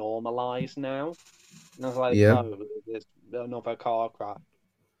like normalized now, and I was like, Yeah. oh, there's another car crash.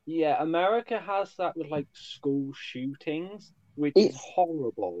 Yeah, America has that with like school shootings, which is It's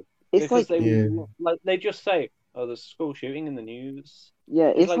horrible it's because like they just say, oh, there's a school shooting in the news.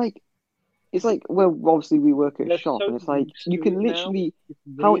 yeah, It's it's like well, obviously we work at a they're shop, so and it's like used you to can it now. literally It's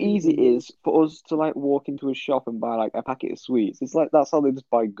how really easy it weird. is for us to like walk into a shop and buy like a packet of sweets. It's like that's how they just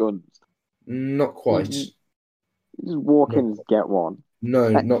buy guns. Not quite. You just walk Not in and get one. No,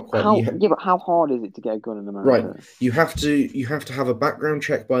 Like, not quite. but how hard is it to get a gun in Right. America? You have to have a background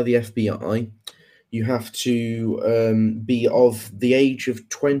check by the FBI. You have to be of the age of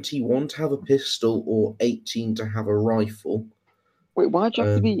 21 to have a pistol or 18 to have a rifle. Wait, why'd you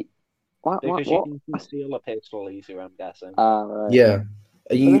have to Um, be? What? Because you What? can conceal a pistol easier, I'm guessing. Right. yeah.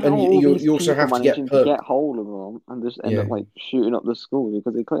 But then how are all these You also people have to get managing to get hold of them and just end Yeah. up like shooting up the school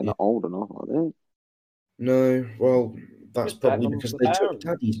because they're clearly Yeah. not old enough, are they? No, well, that's Just probably bet on because the they took parents.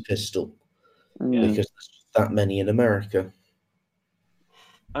 Daddy's pistol. Mm. Because there's that many in America.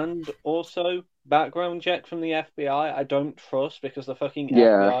 And also, background check from the FBI, I don't trust because the fucking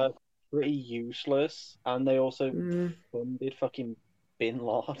Yeah. FBI are pretty useless, and they also funded fucking Bin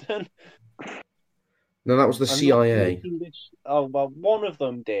Laden. No, that was the I'm not CIA. making this. Oh well, one of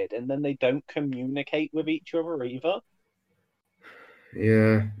them did, and then they don't communicate with each other either.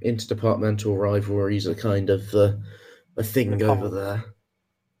 Yeah, interdepartmental rivalries are kind of a thing over there.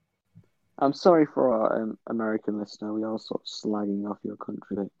 I'm sorry for our American listener. We are sort of slagging off your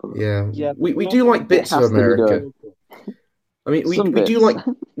country, but Yeah, we not do like bits of has to be America. done. I mean, we Some do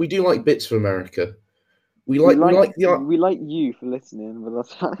bits. like bits of America. We we like the we like you for listening, but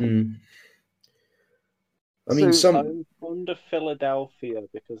that's fine. I mean, So- I'm fond of Philadelphia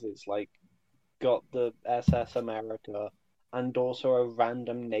because it's like got the SS America and also a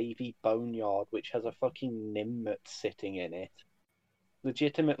random Navy boneyard which has a fucking Nimitz sitting in it.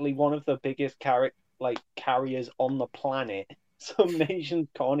 Legitimately one of the biggest carriers on the planet. Some nations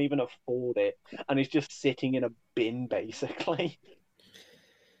can't even afford it, and it's just sitting in a bin basically.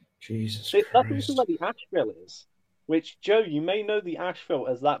 Jesus That's Christ. also where the Asheville is. Which, Joe, you may know the Asheville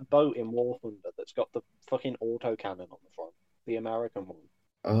as that boat in War Thunder that's got the fucking autocannon on the front, the American one.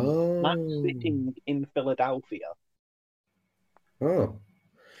 Oh. That's sitting in Philadelphia. Oh.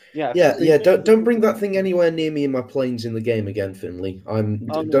 Yeah. Yeah. Don't bring that thing anywhere near me in my planes in the game again, Finley.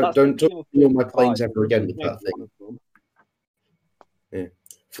 Don't talk me on my planes ever again with that thing. Yeah.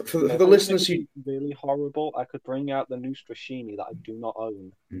 For the listeners who really horrible, I could bring out the new Strashini that I do not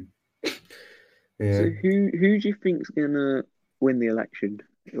own. Yeah. So who do you think's gonna win the election?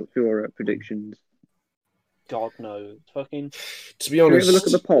 What's your predictions? God knows. Fucking. To be Can we honest, have a look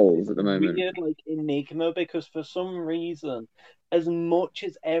at the polls at the moment? Weird, enigma, because for some reason, as much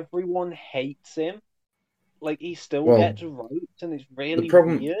as everyone hates him, he still gets votes, and it's really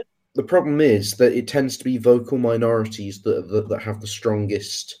weird. The problem is that it tends to be vocal minorities that have the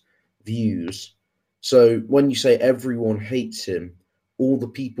strongest views. So when you say everyone hates him, all the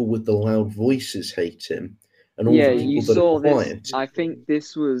people with the loud voices hate him, and all the people that are quiet. I think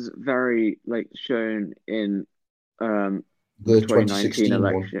this was very shown in the 2019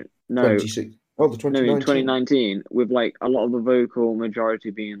 election. No, the 2019. No, in 2019, with a lot of the vocal majority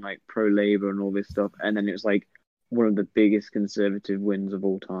being pro Labour and all this stuff, and then it was one of the biggest Conservative wins of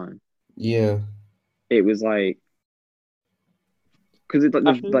all time. Yeah, it was because it's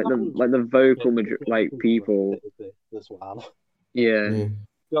the vocal people as well. Yeah.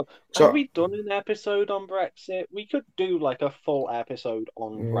 So, have we done an episode on Brexit? We could do a full episode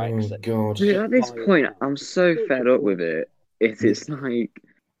on Brexit. God. Dude, at this point, I'm so fed up with it. It's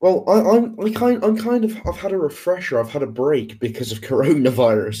Well, I've had a refresher. I've had a break because of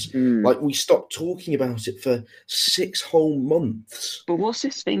coronavirus. We stopped talking about it for 6 whole months. But what's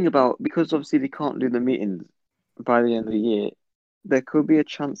this thing about? Because obviously they can't do the meetings by the end of the year. There could be a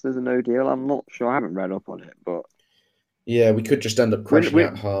chance there's a no deal. I'm not sure. I haven't read up on it, but yeah, we could just end up crashing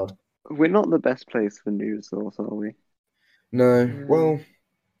out hard. We're not the best place for news, though, are we? No. Well,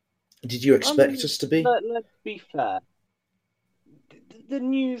 did you expect us to be? Let's be fair. The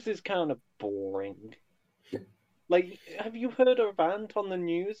news is kind of boring. Have you heard a rant on the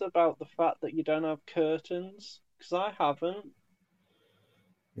news about the fact that you don't have curtains? Because I haven't.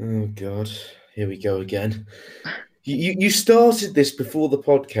 Oh God, here we go again. You started this before the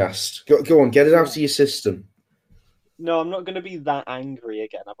podcast. Go on, get it out of your system. No, I'm not going to be that angry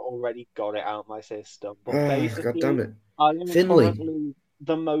again. I've already got it out of my system. But basically, God damn it. I am currently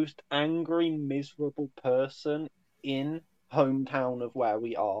the most angry, miserable person in hometown of where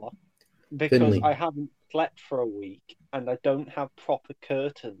we are because Finley. I haven't slept for a week and I don't have proper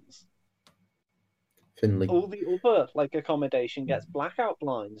curtains. Finley. All the other accommodation gets blackout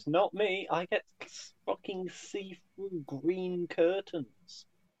blinds. Not me. I get fucking see-through green curtains.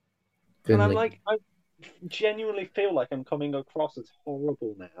 Finley. And I genuinely feel like I'm coming across as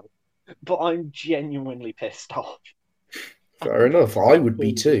horrible now, but I'm genuinely pissed off. Fair enough. I would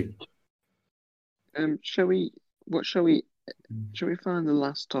be too. Shall we find the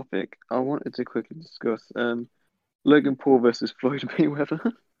last topic? I wanted to quickly discuss Logan Paul versus Floyd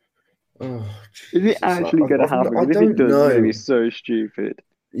Mayweather. Oh, Is it Jesus. actually going to happen? I Because if it don't does, it's going to be know. so stupid.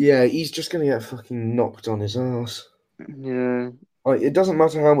 Yeah, he's just going to get fucking knocked on his ass. Yeah. Like, it doesn't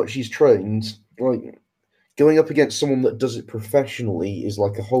matter how much he's trained. Like, going up against someone that does it professionally is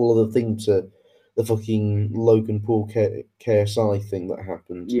like a whole other thing to the fucking Logan Paul KSI thing that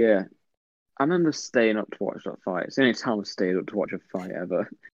happened. Yeah. I remember staying up to watch that fight. It's the only time I've stayed up to watch a fight ever.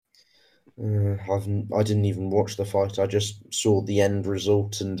 I didn't even watch the fight. I just saw the end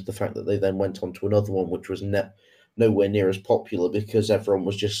result and the fact that they then went on to another one, which was nowhere near as popular because everyone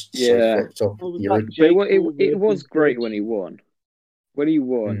was just so Yeah. fucked up. What was The that, original. But Jake it Paul was versus great George? when he won. When he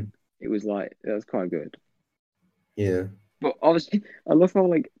won, Mm. it was like, that was quite good. Yeah. But obviously, I love how,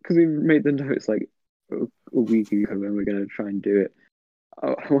 like, because we made the notes like a week ago when we're going to try and do it.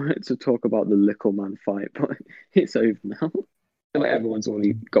 I wanted to talk about the Little Man fight, but it's over now. I feel like everyone's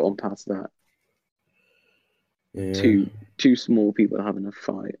already gotten past that. Yeah. Two small people having a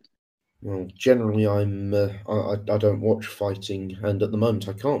fight. Well, generally, I don't watch fighting, and at the moment,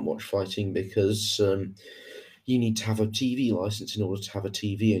 I can't watch fighting because you need to have a TV license in order to have a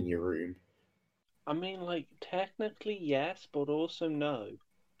TV in your room. I mean, like, technically yes, but also no.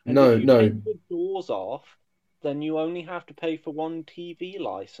 And No, if you no. take the doors off, then you only have to pay for one TV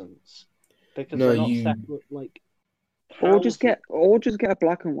license because No, they're not you separate, like, Or just houses. get a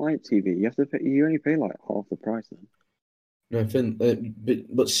black and white TV. You have to pay. You only pay like half the price then. no, Finn,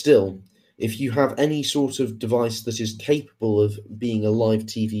 but still, if you have any sort of device that is capable of being a live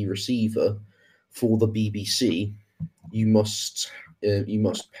TV receiver for the BBC, you must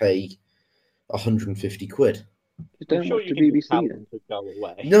pay 150 quid. Just I'm don't sure watch you the can just tell BBC then. them to go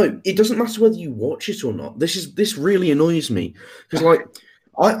away. No, it doesn't matter whether you watch it or not. This really annoys me because like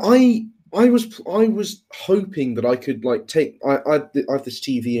I was hoping that I could like I have this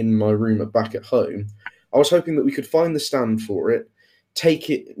TV in my room back at home. I was hoping that we could find the stand for it, take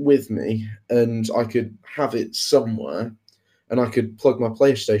it with me, and I could have it somewhere, and I could plug my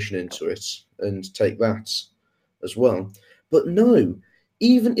PlayStation into it and take that as well. But no,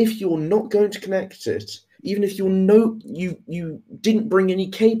 even if you're not going to connect it, even if you didn't bring any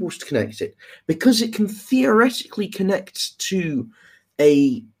cables to connect it, because it can theoretically connect to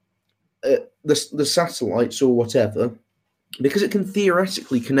a the satellites or whatever, because it can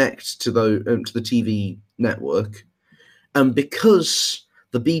theoretically connect to the TV network, and because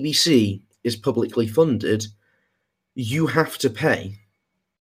the BBC is publicly funded, you have to pay.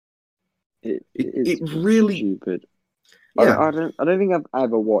 It's It just really, stupid. yeah. I don't think I've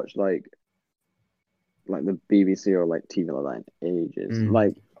ever watched like the BBC or like TV like that in ages. Mm.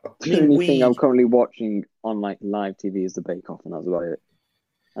 Like I the mean, only thing I'm currently watching on like live TV is the Bake Off, and that's about it.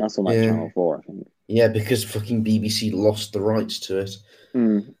 And that's on like Yeah. Channel 4, I think. Yeah, because fucking BBC lost the rights to it.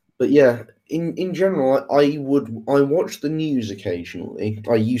 Mm. But yeah, in general, I watch the news occasionally.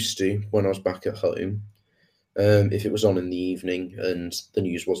 I used to when I was back at home. If it was on in the evening and the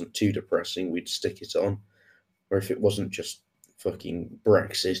news wasn't too depressing, we'd stick it on. Or if it wasn't just fucking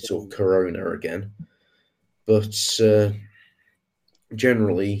Brexit or Corona again. But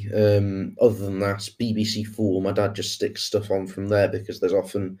generally, other than that, BBC Four, my dad just sticks stuff on from there because there's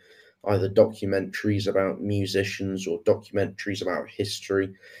often either documentaries about musicians or documentaries about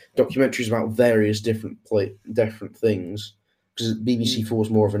history, documentaries about various different things. Because BBC Four is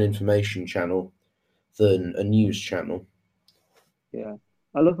more of an information channel than a news channel. Yeah.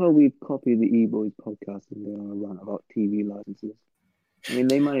 I love how we've copied the E-Boys podcast and they're on a rant about TV licenses. I mean,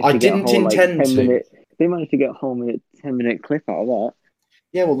 they managed to get a whole like 10-minute. They managed to get a whole 10-minute clip out of that.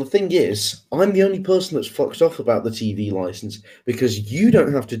 Yeah, well, the thing is, I'm the only person that's fucked off about the TV license because you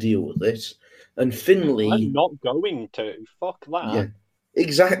don't have to deal with it, and Finley. I'm not going to. Fuck that. Yeah,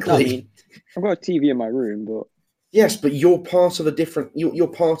 exactly. I mean, I've got a TV in my room, but yes, but you're part of a different. You're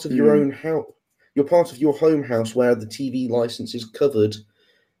part of your own house. You're part of your home house where the TV license is covered.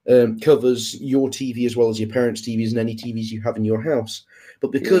 Covers your TV as well as your parents' TVs and any TVs you have in your house.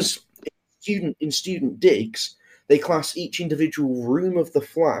 But because in student digs, they class each individual room of the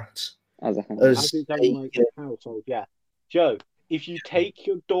flat as a house. As its own like household. Yeah, Joe. If you take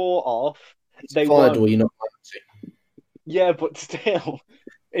your door off, they fire won't. door. You're not allowed to. Yeah, but still,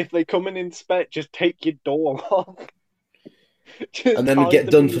 if they come and inspect, just take your door off. And then we get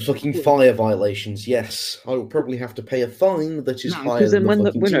done for fucking fire violations. Yes, I will probably have to pay a fine that is higher than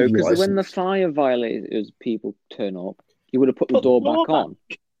the fucking TV license. Because when the fire violators people turn up, you would have put the door back on.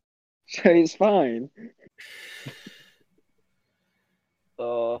 So it's fine.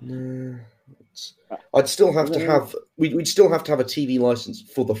 I'd still have to have. We'd still have to have a TV license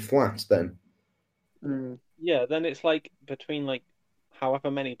for the flat then. Yeah, then it's like between like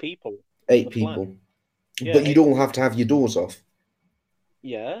however many people. 8 people. Yeah, but you'd all have to have your doors off.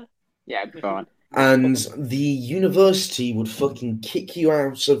 Yeah. Yeah, it'd be fine. And the university would fucking kick you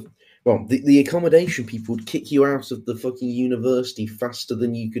out of. Well, the accommodation people would kick you out of the fucking university faster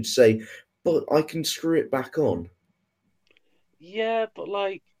than you could say, but I can screw it back on. Yeah, but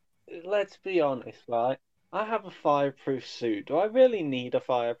like, let's be honest, right? I have a fireproof suit. Do I really need a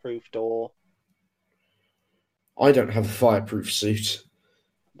fireproof door? I don't have a fireproof suit.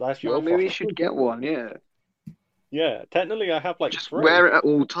 That's your Well, maybe you problem. should get one. Yeah, Yeah, technically I have like just 3. wear it at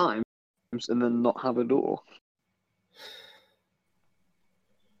all times and then not have a door.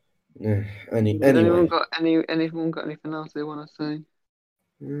 Yeah, Has anyway, anyone got anything else they want to say?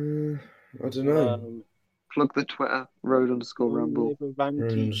 I don't know. Plug the Twitter _Ramble.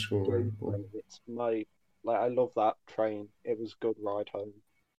 Ramble. It's my I love that train. It was a good ride home.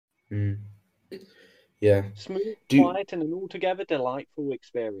 Yeah. Smooth, quiet, and an altogether delightful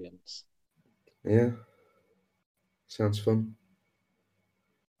experience. Yeah. Sounds fun.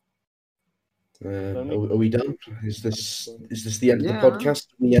 Are we done? Is this the end of the podcast?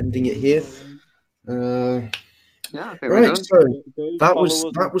 Are we ending it here? Yeah, right. So that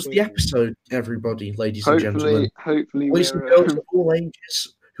was the episode, everybody, ladies and gentlemen. Hopefully, boys and girls of all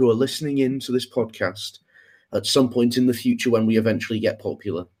ages who are listening in to this podcast at some point in the future when we eventually get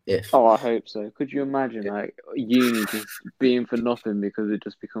popular. I hope so. Could you imagine like uni just being for nothing because it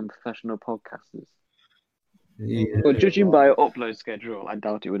just become professional podcasters? Yeah. Well, judging by our upload schedule, I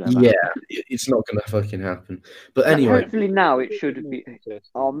doubt it would ever. Yeah, it's not going to fucking happen. But anyway, hopefully now it should be.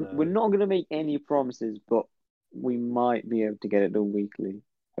 We're not going to make any promises, but we might be able to get it done weekly.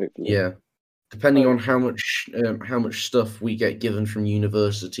 Hopefully. Yeah, depending on how much stuff we get given from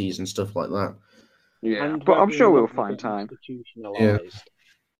universities and stuff like that. Yeah, but I'm sure we'll find time. Yeah.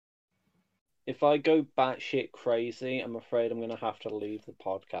 If I go batshit crazy, I'm afraid I'm going to have to leave the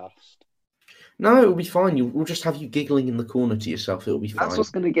podcast. No, it'll be fine. We'll just have you giggling in the corner to yourself. It'll be fine. That's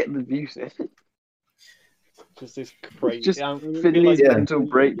what's going to get the views in. Just this crazy. Just Finley's mental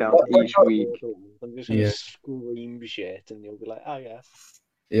breakdown each week. I'm just going to scream shit, and you'll be like, "Oh yeah."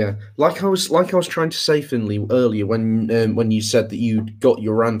 Yeah, like I was trying to say, Finley, earlier when you said that you'd got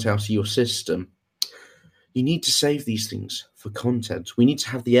your rant out of your system. You need to save these things for content. We need to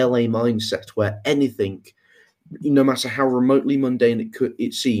have the LA mindset where anything, no matter how remotely mundane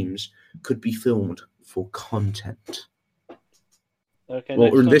it seems, could be filmed for content. Okay.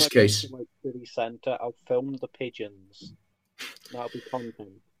 Well, in this case, my city centre, I'll film the pigeons. That'll be content.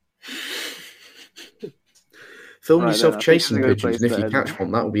 Film yourself chasing pigeons, and if you catch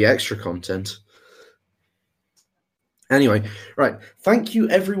one, that will be extra content. Anyway, right. Thank you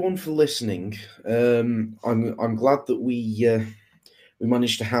everyone for listening. I'm glad that we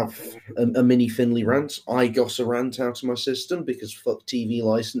managed to have a mini Finley rant. I got a rant out of my system because fuck TV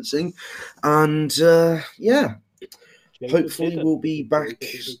licensing, and yeah. Hopefully we'll be back.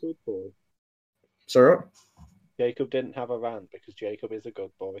 Sorry. Jacob didn't have a rant because Jacob is a good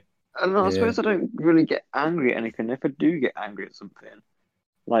boy. I suppose I don't really get angry at anything. If I do get angry at something,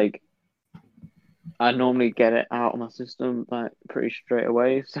 like, I normally get it out of my system like pretty straight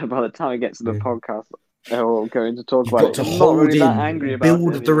away. So by the time I get to the podcast, I'll go into talk about it. I'm not really that angry about it.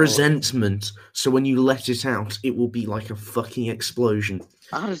 Build the resentment, so when you let it out, it will be like a fucking explosion.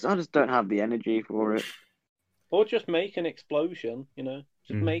 I just don't have the energy for it. Or just make an explosion, Just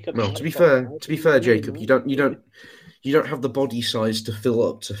make a. Well, to be fair, Jacob, you don't have the body size to fill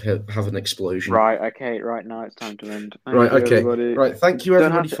up to have an explosion. Right. Okay. Right now it's time to end. Everybody. Right. Thank you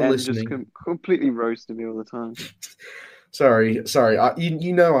everybody for listening. Just completely roasting me all the time. Sorry.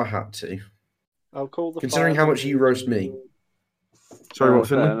 You know I had to. I'll call the. Considering how much you roast me. Sorry, what,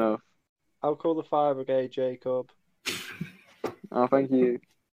 Finley? Enough. I'll call the fire brigade, Jacob. Oh, thank you.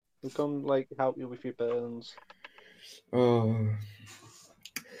 We'll come help you with your burns. Oh.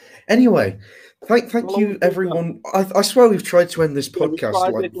 Anyway, thank you, everyone. I swear we've tried to end this podcast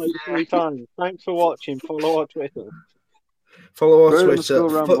like 3 times. Thanks for watching. Follow our Twitter. Follow our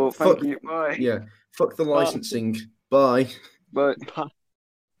Twitter. Thank you. Bye. Yeah. Fuck the licensing. Bye. Bye.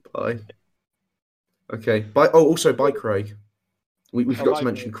 Bye. Okay. Bye. Oh, also bye, Craig. We forgot to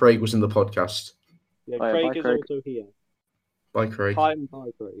mention Craig was in the podcast. Yeah, Craig is also here. Bye, Craig. Bye,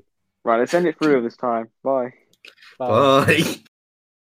 Craig. Right, let's end it through this time. Bye. Bye.